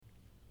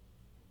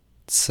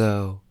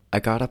So, I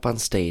got up on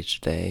stage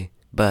today,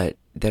 but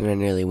then I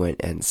nearly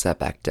went and sat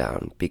back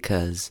down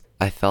because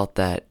I felt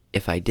that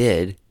if I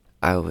did,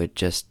 I would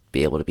just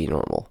be able to be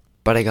normal.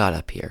 But I got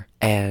up here,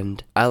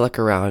 and I look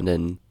around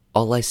and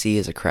all I see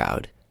is a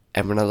crowd.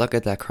 And when I look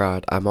at that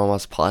crowd, I'm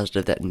almost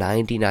positive that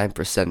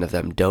 99% of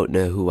them don't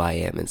know who I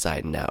am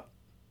inside and out.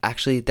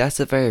 Actually, that's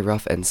a very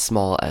rough and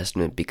small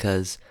estimate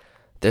because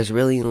there's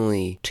really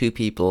only two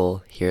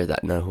people here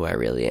that know who I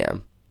really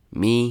am.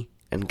 Me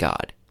and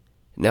God.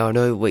 Now, I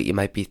know what you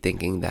might be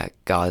thinking, that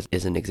God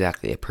isn't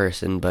exactly a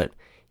person, but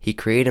He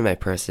created my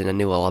person and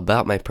knew all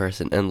about my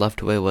person and loved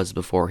who I was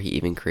before He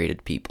even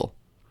created people.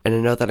 And I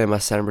know that I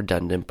must sound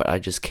redundant, but I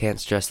just can't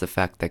stress the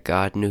fact that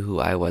God knew who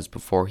I was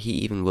before He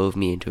even wove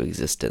me into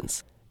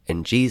existence.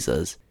 And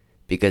Jesus,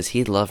 because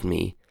He loved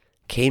me,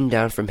 came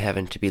down from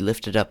heaven to be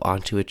lifted up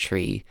onto a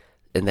tree,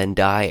 and then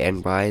die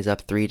and rise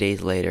up 3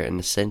 days later and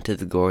ascend to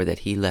the glory that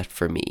He left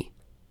for me,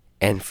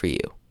 and for you.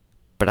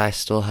 But I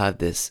still have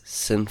this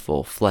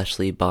sinful,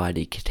 fleshly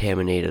body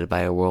contaminated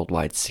by a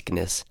worldwide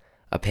sickness,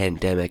 a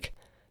pandemic,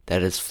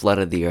 that has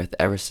flooded the earth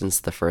ever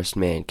since the first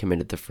man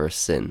committed the first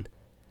sin.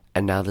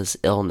 And now this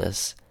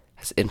illness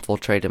has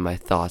infiltrated my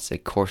thoughts,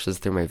 it courses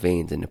through my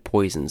veins, and it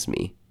poisons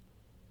me.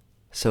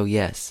 So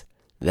yes,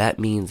 that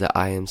means that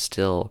I am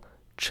still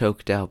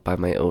choked out by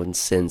my own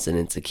sins and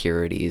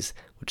insecurities,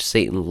 which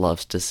Satan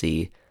loves to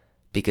see,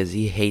 because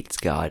he hates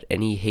God,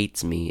 and he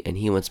hates me, and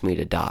he wants me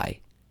to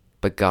die.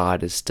 But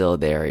God is still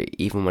there,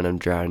 even when I'm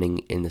drowning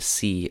in the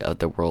sea of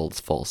the world's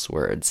false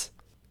words.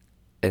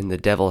 And the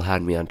devil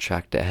had me on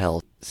track to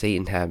hell.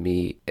 Satan had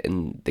me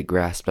in the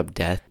grasp of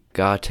death.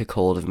 God took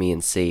hold of me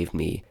and saved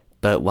me.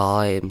 But while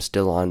I am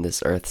still on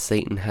this earth,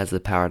 Satan has the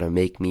power to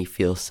make me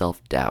feel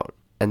self-doubt.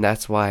 And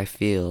that's why I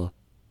feel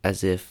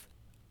as if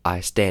I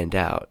stand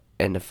out.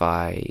 And if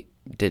I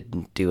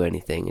didn't do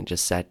anything and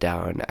just sat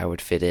down, I would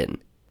fit in.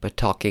 But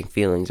talking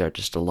feelings are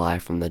just a lie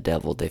from the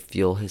devil. They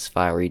fuel his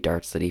fiery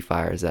darts that he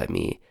fires at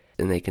me,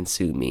 and they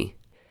consume me.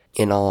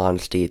 In all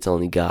honesty, it's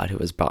only God who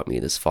has brought me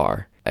this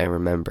far. I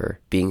remember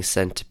being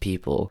sent to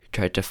people who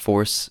tried to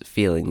force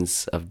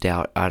feelings of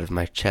doubt out of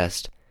my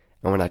chest,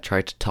 and when I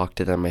tried to talk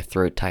to them, my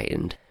throat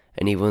tightened,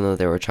 and even though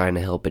they were trying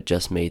to help, it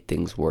just made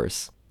things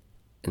worse.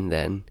 And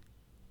then,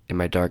 in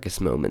my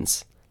darkest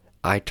moments,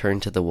 I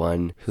turned to the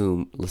one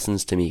who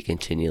listens to me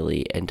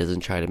continually and doesn't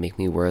try to make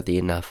me worthy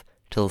enough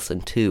to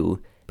listen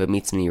to, but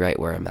meets me right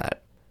where I'm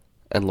at.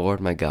 And Lord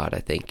my God, I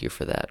thank you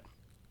for that.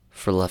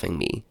 For loving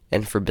me,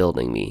 and for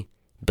building me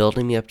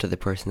up to the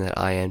person that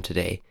I am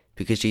today,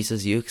 because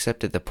Jesus, you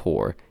accepted the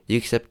poor, you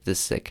accepted the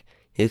sick,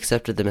 you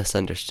accepted the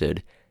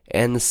misunderstood,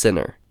 and the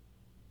sinner,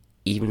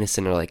 even a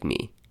sinner like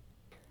me.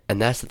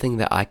 And that's the thing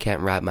that I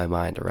can't wrap my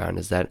mind around,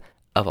 is that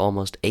of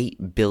almost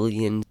 8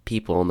 billion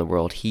people in the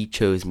world, He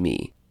chose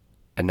me,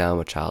 and now I'm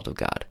a child of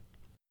God.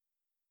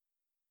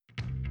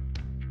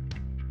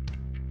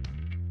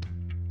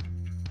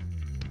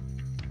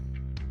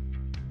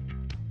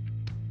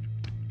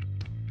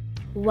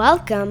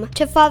 Welcome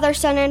to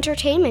Father-Son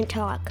Entertainment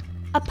Talk,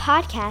 a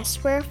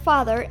podcast where a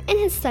father and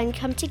his son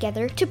come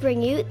together to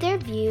bring you their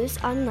views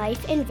on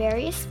life in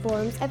various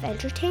forms of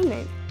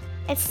entertainment.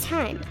 It's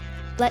time.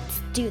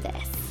 Let's do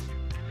this.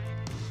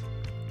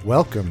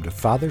 Welcome to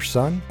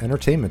Father-Son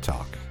Entertainment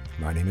Talk.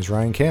 My name is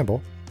Ryan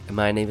Campbell. And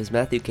my name is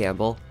Matthew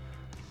Campbell.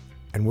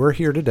 And we're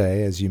here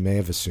today, as you may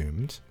have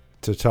assumed,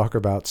 to talk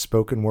about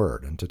spoken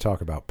word and to talk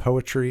about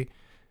poetry,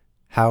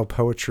 how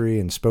poetry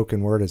and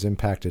spoken word has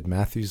impacted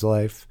Matthew's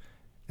life.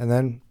 And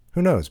then,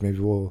 who knows, maybe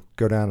we'll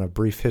go down a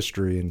brief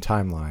history and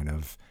timeline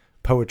of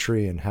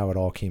poetry and how it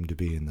all came to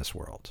be in this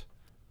world.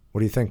 What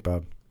do you think,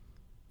 Bob?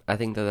 I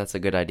think that that's a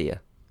good idea.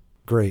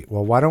 Great.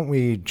 Well, why don't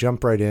we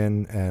jump right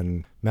in?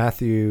 And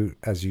Matthew,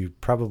 as you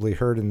probably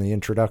heard in the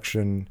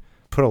introduction,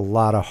 put a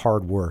lot of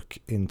hard work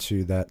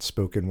into that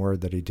spoken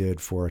word that he did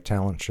for a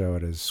talent show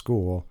at his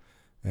school.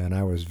 And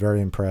I was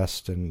very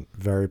impressed and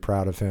very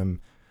proud of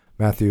him.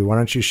 Matthew, why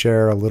don't you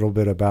share a little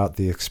bit about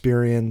the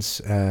experience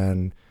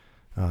and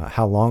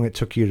how long it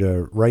took you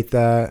to write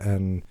that,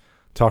 and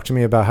talk to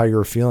me about how you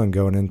were feeling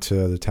going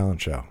into the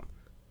talent show.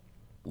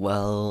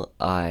 Well,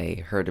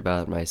 I heard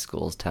about my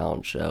school's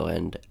talent show,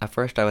 and at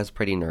first I was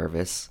pretty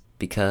nervous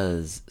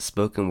because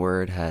spoken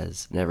word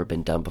has never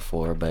been done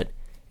before, but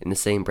in the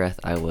same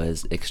breath I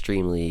was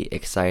extremely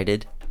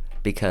excited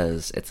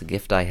because it's a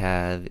gift I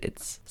have,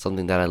 it's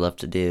something that I love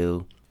to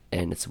do,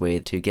 and it's a way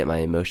to get my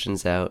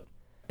emotions out.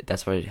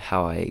 That's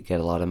how I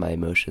get a lot of my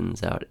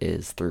emotions out,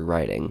 is through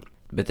writing.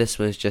 But this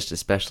was just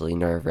especially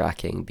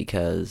nerve-wracking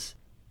because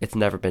it's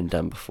never been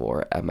done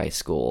before at my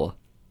school,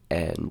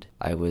 and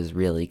I was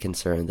really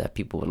concerned that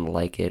people wouldn't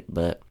like it,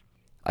 but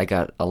I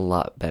got a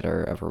lot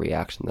better of a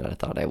reaction than I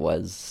thought I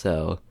was,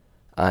 so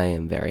I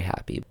am very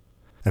happy.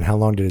 And how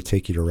long did it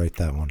take you to write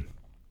that one?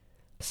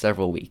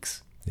 Several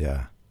weeks.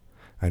 Yeah.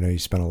 I know you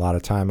spent a lot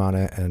of time on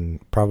it and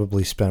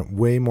probably spent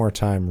way more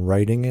time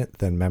writing it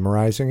than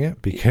memorizing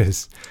it,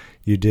 because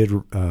you did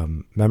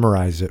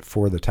memorize it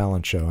for the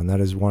talent show, and that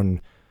is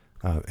one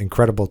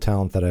incredible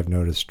talent that I've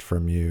noticed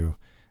from you,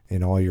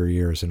 in all your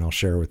years, and I'll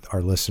share with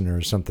our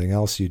listeners something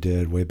else you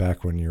did way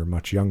back when you were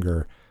much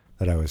younger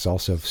that I was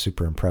also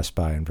super impressed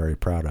by and very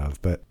proud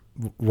of. But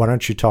why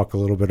don't you talk a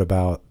little bit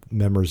about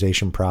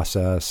memorization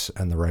process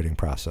and the writing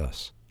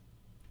process?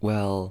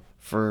 Well,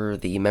 for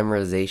the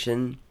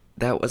memorization,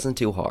 that wasn't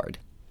too hard.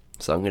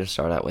 So I'm going to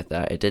start out with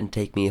that. It didn't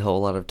take me a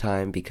whole lot of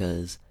time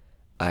because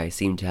I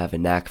seem to have a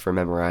knack for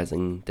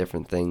memorizing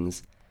different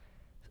things.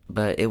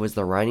 But it was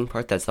the writing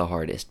part that's the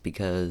hardest,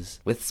 because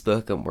with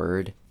spoken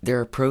word, there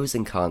are pros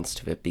and cons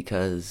to it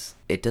because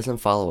it doesn't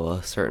follow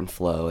a certain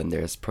flow, and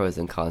there's pros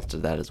and cons to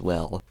that as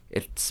well.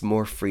 It's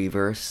more free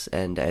verse,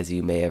 and as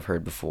you may have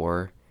heard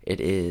before,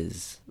 it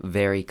is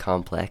very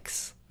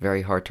complex,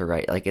 very hard to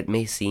write. Like, it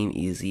may seem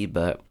easy,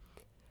 but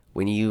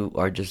when you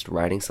are just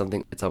writing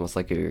something, it's almost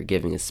like you're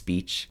giving a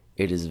speech.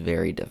 It is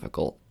very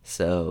difficult.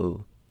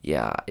 So,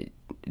 yeah,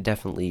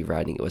 definitely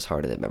writing it was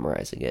harder than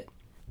memorizing it.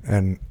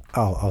 And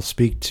I'll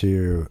speak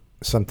to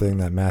something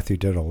that Matthew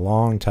did a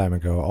long time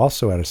ago,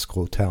 also at a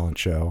school talent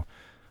show,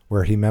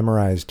 where he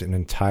memorized an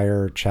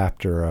entire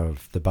chapter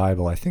of the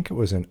Bible. I think it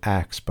was in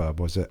Acts, Bub.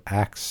 Was it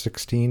Acts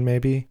 16,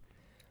 maybe?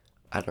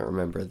 I don't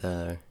remember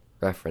the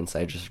reference.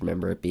 I just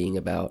remember it being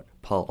about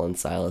Paul and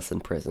Silas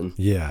in prison.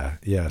 Yeah.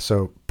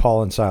 So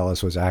Paul and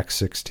Silas was Acts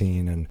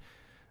 16, and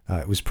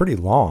it was pretty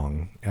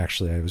long,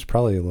 actually. It was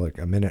probably like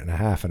a minute and a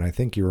half, and I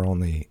think you were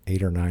only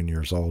 8 or 9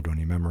 years old when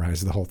you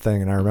memorized the whole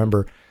thing. And I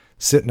remember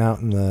sitting out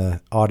in the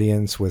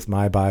audience with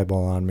my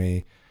Bible on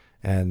me,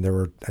 and there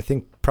were, I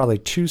think, probably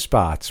 2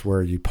 spots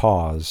where you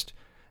paused,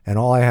 and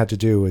all I had to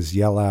do was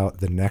yell out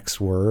the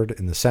next word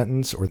in the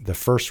sentence or the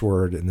first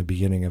word in the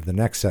beginning of the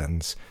next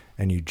sentence,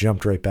 and you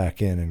jumped right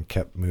back in and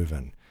kept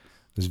moving.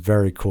 It was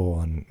very cool,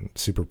 and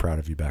super proud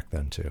of you back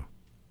then, too.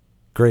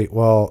 Great.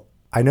 Well,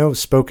 I know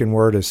spoken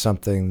word is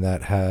something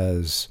that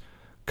has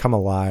come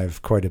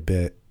alive quite a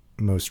bit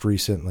most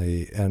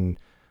recently, and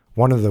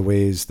one of the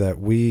ways that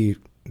we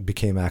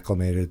became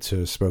acclimated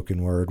to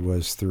spoken word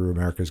was through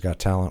America's Got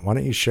Talent. Why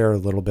don't you share a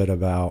little bit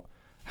about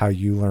how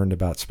you learned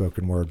about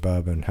spoken word,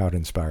 Bub, and how it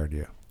inspired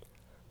you?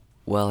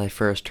 Well, I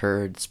first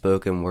heard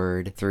spoken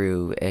word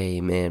through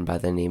a man by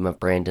the name of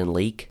Brandon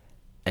Leake.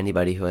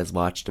 Anybody who has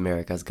watched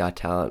America's Got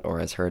Talent or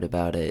has heard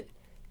about it,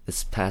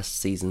 this past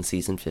season,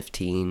 season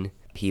 15,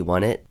 he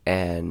won it,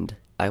 and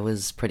I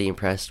was pretty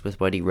impressed with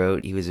what he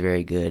wrote. He was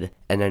very good,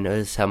 and I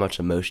noticed how much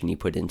emotion he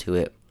put into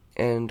it.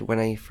 And when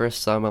I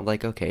first saw him, I'm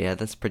like, okay, yeah,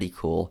 that's pretty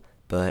cool.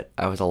 But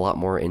I was a lot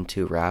more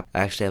into rap.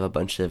 I actually have a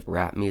bunch of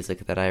rap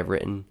music that I've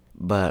written.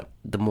 But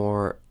the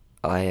more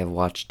I have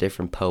watched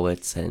different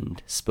poets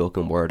and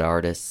spoken word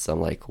artists, I'm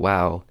like,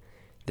 wow,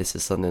 this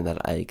is something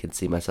that I could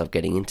see myself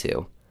getting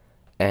into.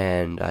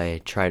 And I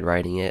tried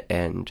writing it,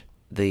 and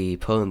the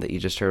poem that you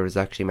just heard was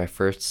actually my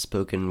first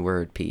spoken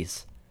word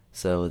piece.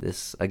 So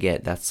this,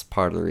 again, that's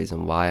part of the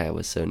reason why I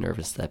was so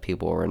nervous that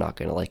people were not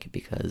going to like it,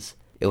 because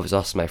it was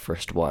also my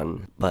first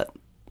one. But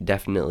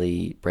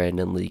definitely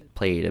Brandon Lee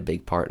played a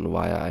big part in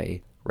why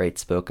I write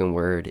spoken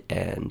word,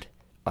 and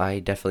I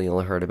definitely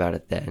only heard about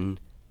it then.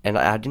 And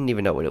I didn't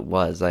even know what it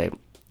was.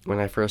 When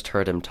I first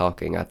heard him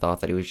talking, I thought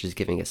that he was just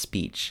giving a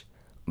speech.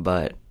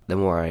 But the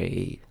more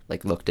I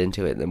looked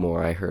into it, the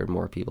more I heard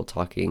more people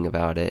talking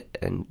about it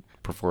and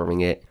performing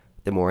it,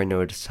 the more I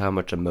noticed how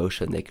much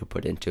emotion they could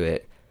put into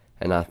it.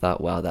 And I thought,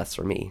 wow, that's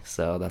for me.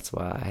 So that's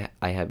why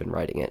I have been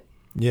writing it.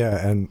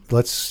 Yeah, and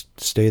let's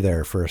stay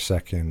there for a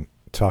second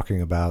talking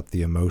about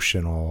the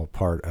emotional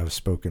part of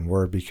spoken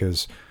word,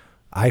 because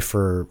I,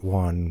 for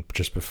one,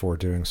 just before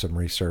doing some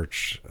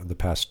research the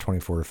past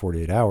 24 to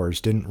 48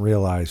 hours, didn't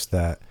realize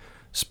that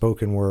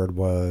spoken word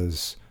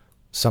was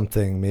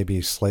something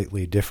maybe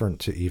slightly different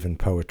to even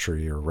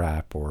poetry or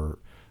rap or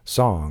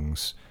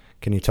songs.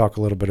 Can you talk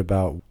a little bit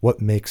about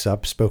what makes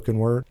up spoken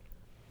word?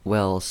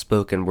 Well,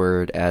 spoken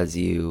word, as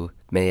you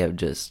may have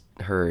just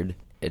heard,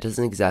 it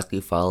doesn't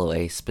exactly follow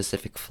a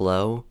specific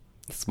flow.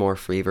 It's more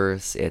free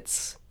verse.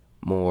 It's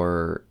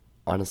more,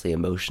 honestly,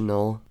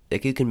 emotional.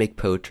 You can make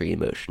poetry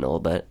emotional,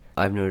 but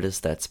I've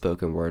noticed that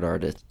spoken word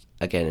artists,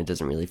 again, it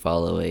doesn't really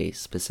follow a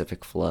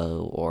specific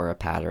flow or a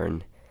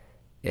pattern.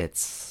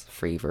 It's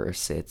free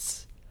verse.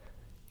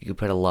 You can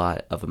put a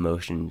lot of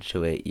emotion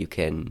to it. You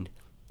can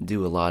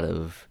do a lot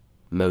of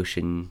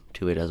motion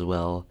to it as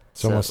well.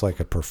 It's almost like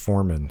a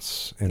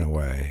performance in a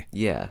way.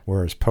 Yeah.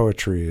 Whereas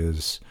poetry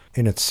is,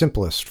 in its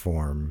simplest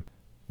form,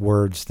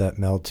 words that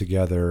meld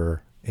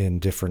together in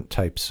different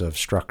types of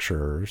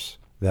structures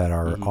that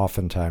are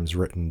oftentimes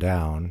written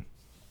down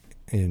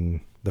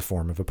in the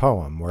form of a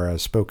poem,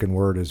 whereas spoken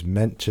word is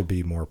meant to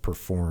be more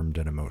performed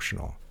and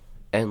emotional.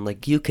 And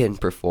you can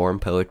perform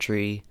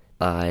poetry.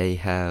 I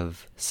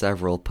have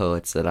several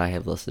poets that I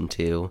have listened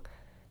to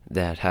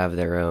that have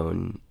their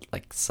own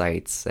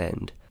sites,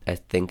 and I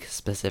think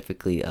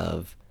specifically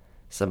of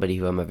somebody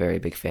who I'm a very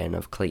big fan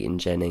of, Clayton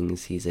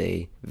Jennings. He's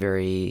a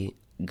very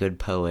good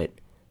poet.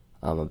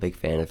 I'm a big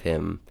fan of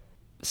him.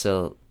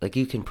 So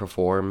you can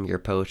perform your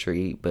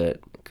poetry,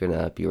 but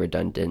gonna be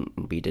redundant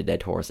and beat a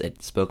dead horse.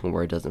 Spoken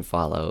word doesn't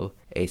follow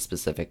a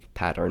specific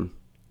pattern.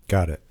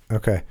 Got it.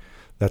 Okay.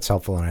 That's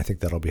helpful, and I think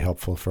that'll be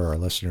helpful for our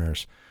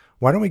listeners.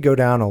 Why don't we go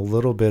down a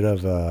little bit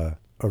of a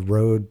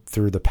road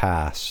through the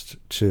past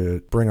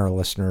to bring our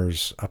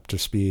listeners up to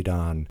speed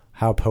on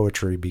how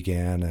poetry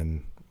began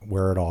and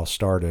where it all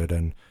started.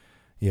 And,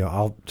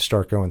 I'll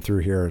start going through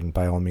here, and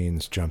by all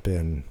means jump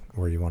in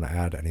where you want to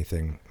add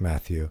anything,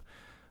 Matthew.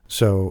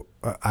 So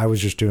I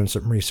was just doing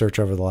some research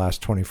over the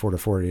last 24 to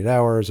 48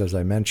 hours, as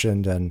I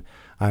mentioned, and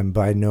I'm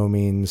by no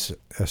means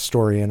a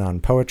historian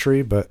on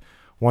poetry, but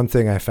one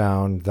thing I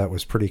found that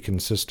was pretty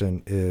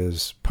consistent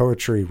is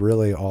poetry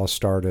really all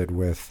started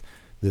with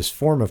this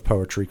form of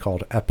poetry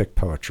called epic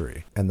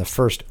poetry. And the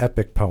first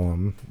epic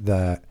poem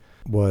that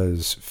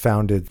was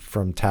founded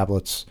from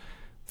tablets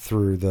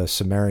through the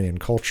Sumerian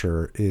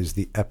culture is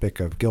the Epic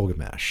of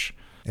Gilgamesh.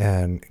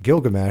 And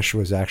Gilgamesh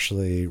was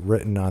actually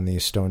written on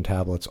these stone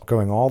tablets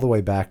going all the way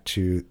back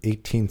to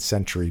 18th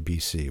century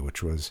BC,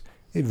 which was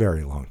a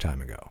very long time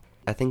ago.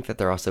 I think that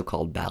they're also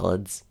called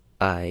ballads.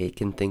 I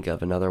can think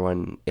of another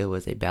one. It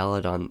was a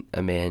ballad on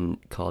a man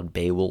called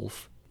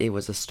Beowulf. It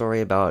was a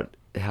story about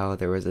how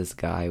there was this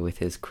guy with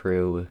his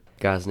crew.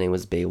 The guy's name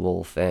was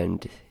Beowulf,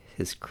 and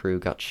his crew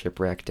got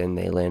shipwrecked, and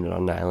they landed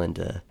on an island.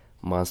 A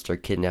monster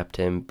kidnapped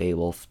him.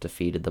 Beowulf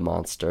defeated the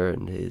monster,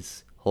 and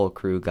his whole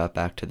crew got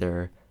back to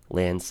their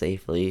land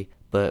safely.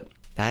 But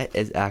that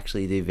is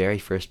actually the very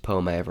first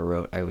poem I ever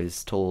wrote. I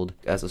was told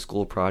as a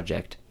school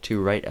project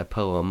to write a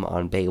poem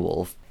on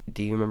Beowulf.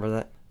 Do you remember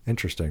that?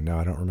 Interesting. No,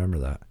 I don't remember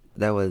that.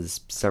 That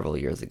was several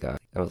years ago.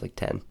 I was like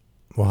 10.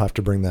 We'll have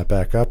to bring that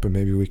back up, and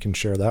maybe we can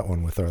share that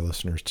one with our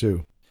listeners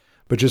too.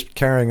 But just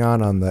carrying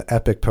on the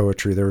epic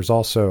poetry, there was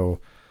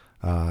also,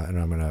 and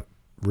I'm going to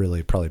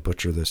really probably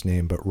butcher this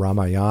name, but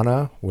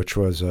Ramayana, which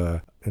was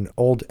an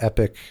old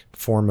epic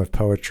form of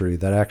poetry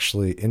that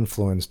actually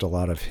influenced a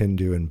lot of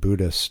Hindu and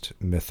Buddhist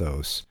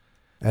mythos.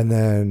 And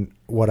then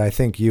what I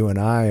think you and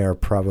I are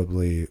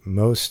probably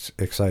most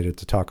excited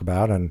to talk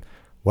about, and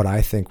what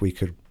I think we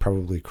could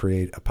probably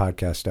create a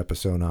podcast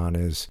episode on,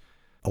 is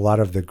a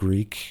lot of the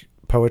Greek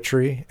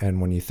poetry.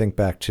 And when you think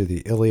back to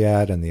the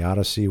Iliad and the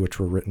Odyssey, which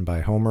were written by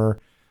Homer,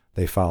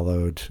 they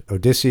followed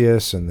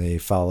Odysseus and they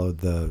followed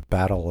the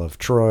Battle of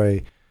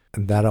Troy.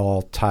 And that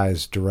all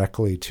ties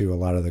directly to a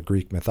lot of the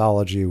Greek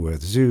mythology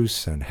with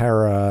Zeus and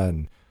Hera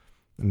and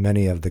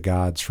many of the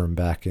gods from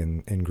back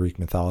in Greek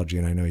mythology.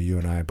 And I know you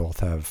and I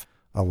both have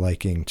a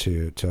liking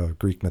to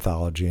Greek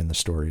mythology and the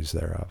stories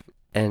thereof.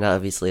 And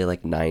obviously,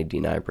 like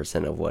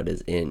 99% of what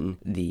is in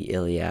the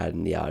Iliad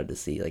and the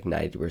Odyssey, like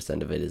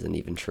 90% of it isn't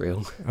even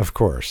true. Of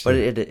course. But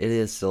it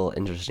is still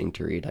interesting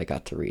to read. I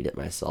got to read it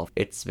myself.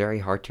 It's very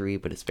hard to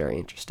read, but it's very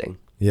interesting.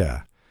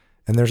 Yeah.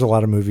 And there's a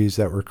lot of movies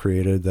that were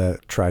created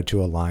that tried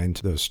to align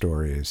to those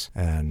stories,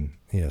 and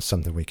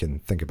something we can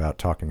think about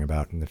talking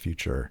about in the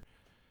future.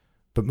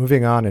 But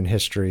moving on in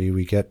history,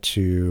 we get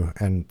to,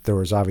 and there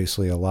was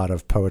obviously a lot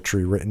of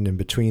poetry written in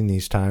between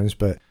these times,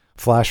 but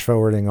flash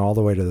forwarding all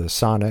the way to the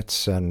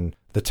sonnets and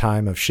the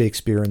time of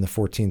Shakespeare in the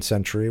 14th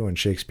century, when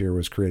Shakespeare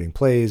was creating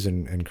plays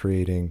and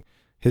creating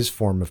his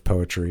form of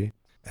poetry.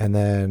 And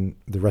then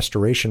the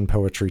Restoration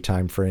poetry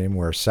time frame,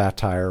 where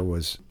satire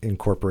was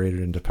incorporated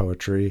into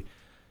poetry,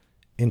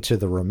 into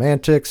the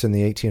Romantics in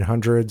the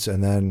 1800s,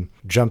 and then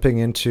jumping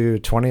into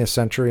 20th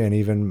century and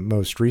even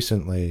most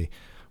recently,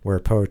 where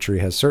poetry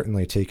has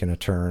certainly taken a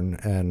turn.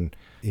 And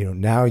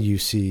now you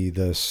see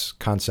this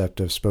concept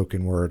of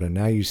spoken word, and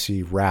now you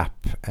see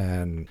rap,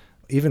 and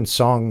even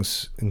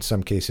songs in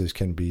some cases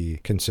can be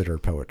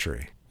considered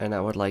poetry. And I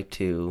would like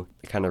to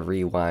kind of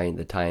rewind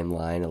the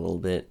timeline a little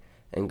bit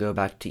and go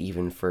back to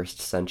even 1st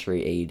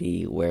century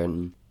AD,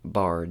 when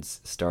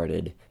bards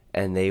started.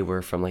 And they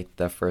were from like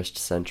the 1st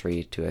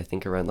century to I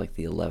think around like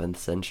the 11th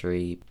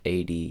century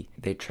AD.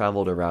 They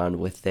traveled around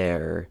with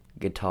their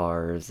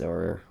guitars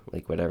or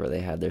like whatever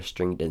they had, their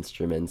stringed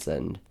instruments,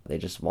 and they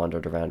just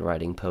wandered around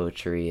writing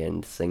poetry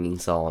and singing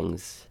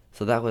songs.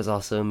 So that was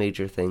also a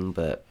major thing,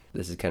 but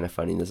this is kind of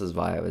funny. This is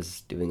why I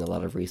was doing a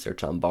lot of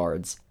research on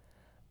bards.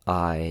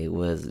 I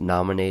was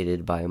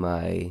nominated by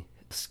my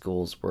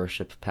school's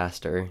worship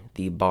pastor,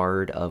 the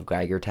Bard of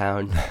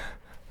Geigertown,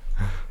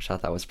 which I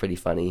thought was pretty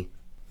funny.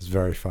 It was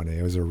very funny.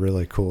 It was a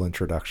really cool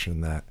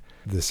introduction that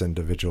this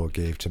individual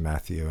gave to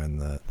Matthew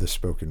and the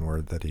spoken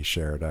word that he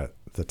shared at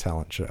the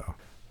talent show.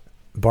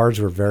 Bards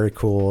were very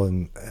cool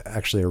and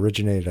actually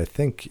originated, I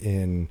think,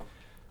 in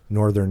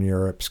Northern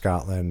Europe,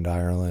 Scotland,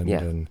 Ireland,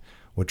 and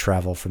would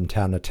travel from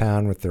town to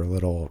town with their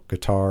little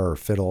guitar or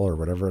fiddle or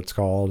whatever it's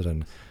called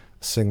and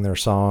sing their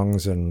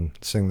songs and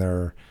sing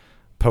their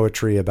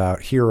poetry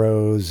about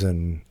heroes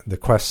and the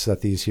quests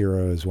that these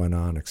heroes went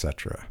on,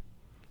 etc.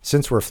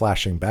 Since we're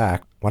flashing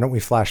back, why don't we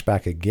flash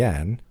back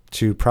again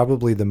to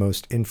probably the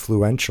most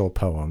influential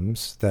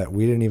poems that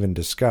we didn't even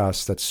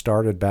discuss, that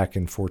started back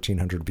in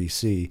 1400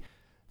 BC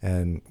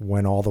and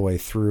went all the way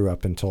through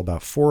up until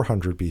about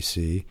 400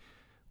 BC,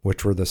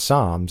 which were the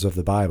Psalms of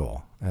the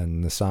Bible.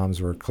 And the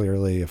Psalms were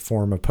clearly a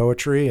form of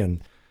poetry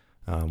and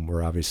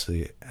were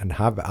obviously and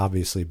have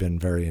obviously been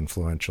very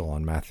influential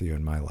on Matthew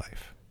and my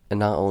life. And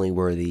not only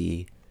were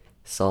the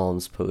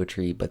Psalms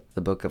poetry, but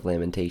the Book of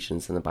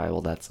Lamentations in the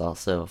Bible, that's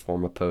also a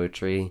form of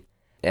poetry.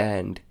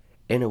 And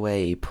in a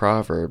way,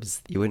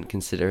 Proverbs, you wouldn't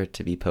consider it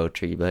to be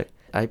poetry, but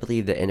I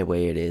believe that in a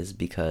way it is,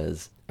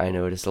 because I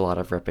notice a lot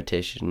of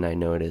repetition. I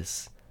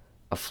notice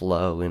a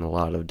flow in a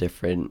lot of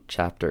different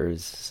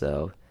chapters.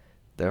 So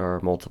there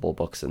are multiple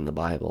books in the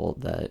Bible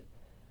that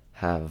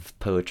have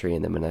poetry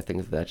in them, and I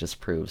think that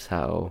just proves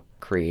how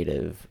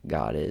creative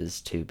God is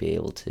to be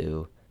able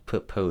to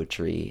put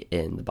poetry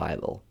in the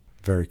Bible.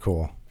 Very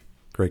cool.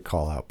 Great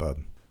call out, bub.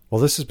 Well,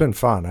 this has been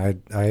fun.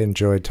 I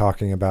enjoyed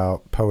talking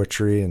about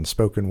poetry and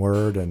spoken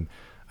word, and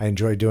I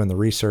enjoyed doing the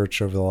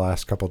research over the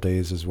last couple of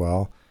days as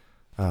well.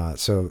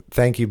 So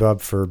thank you,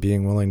 bub, for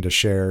being willing to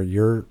share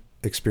your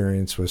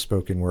experience with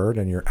spoken word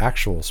and your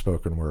actual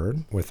spoken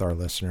word with our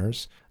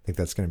listeners. I think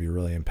that's going to be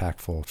really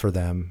impactful for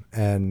them.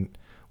 And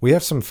we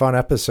have some fun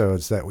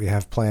episodes that we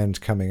have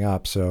planned coming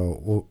up,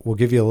 so we'll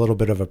give you a little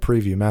bit of a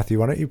preview. Matthew,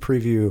 why don't you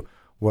preview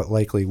what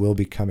likely will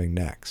be coming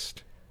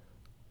next?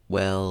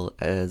 Well,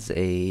 as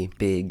a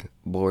big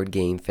board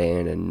game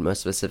fan, and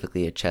most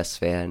specifically a chess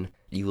fan,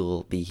 you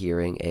will be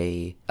hearing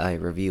a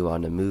review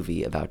on a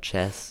movie about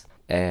chess,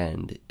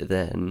 and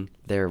then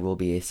there will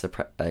be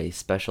a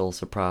special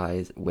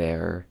surprise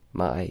where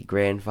my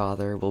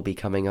grandfather will be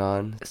coming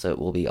on, so it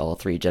will be all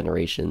 3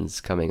 generations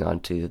coming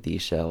onto the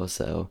show,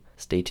 so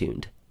stay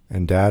tuned.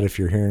 And Dad, if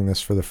you're hearing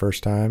this for the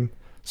first time,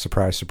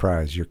 surprise,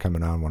 surprise, you're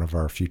coming on one of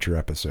our future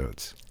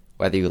episodes.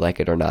 Whether you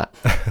like it or not.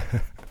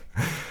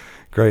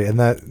 Great. And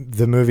that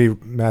the movie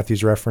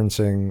Matthew's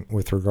referencing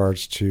with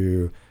regards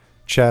to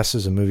chess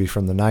is a movie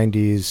from the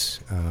 90s.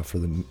 For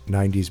the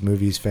 90s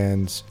movies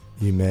fans,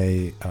 you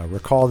may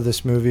recall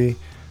this movie.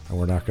 And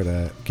we're not going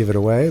to give it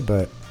away,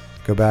 but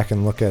go back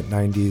and look at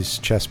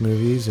 90s chess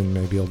movies, and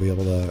maybe you'll be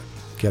able to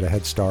get a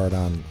head start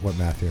on what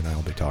Matthew and I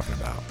will be talking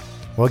about.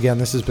 Well, again,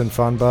 this has been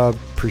fun, bub.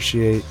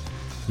 Appreciate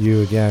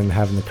you again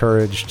having the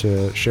courage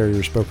to share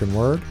your spoken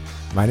word.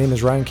 My name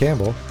is Ryan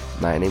Campbell.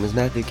 My name is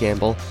Matthew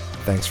Campbell.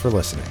 Thanks for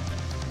listening.